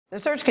The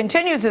search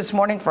continues this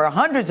morning for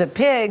hundreds of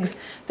pigs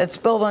that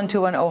spilled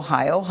onto an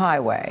Ohio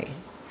highway.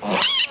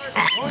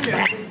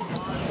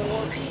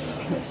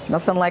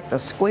 Nothing like the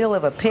squeal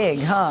of a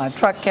pig, huh? A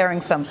truck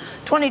carrying some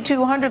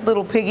 2,200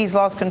 little piggies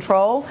lost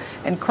control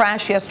and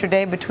crashed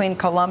yesterday between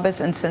Columbus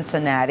and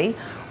Cincinnati.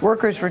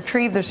 Workers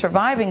retrieved the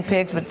surviving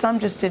pigs, but some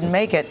just didn't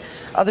make it.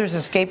 Others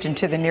escaped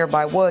into the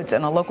nearby woods,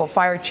 and a local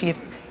fire chief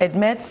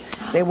admits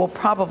they will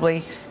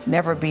probably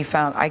never be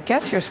found. I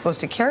guess you're supposed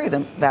to carry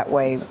them that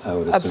way,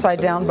 upside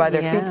down by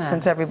their feet,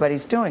 since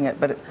everybody's doing it,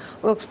 but it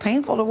looks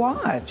painful to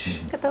watch.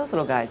 Look at those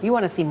little guys. You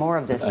want to see more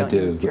of this, don't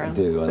you, Carol? I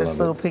do. This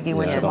little piggy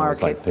went to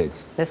market. Like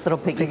pigs. This little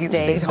piggy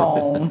stayed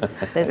home.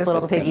 This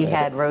little piggy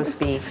had roast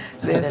beef.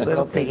 This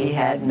little piggy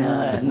had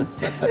none.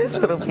 This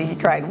little piggy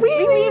cried,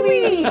 wee, wee,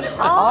 wee,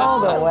 all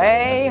the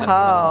way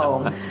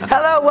home.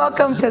 Hello,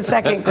 welcome to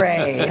second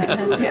grade.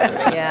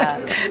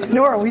 Yeah.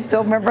 Nora, we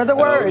still remember the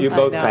words. You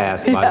both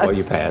passed. Well,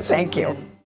 you passed. Thank you.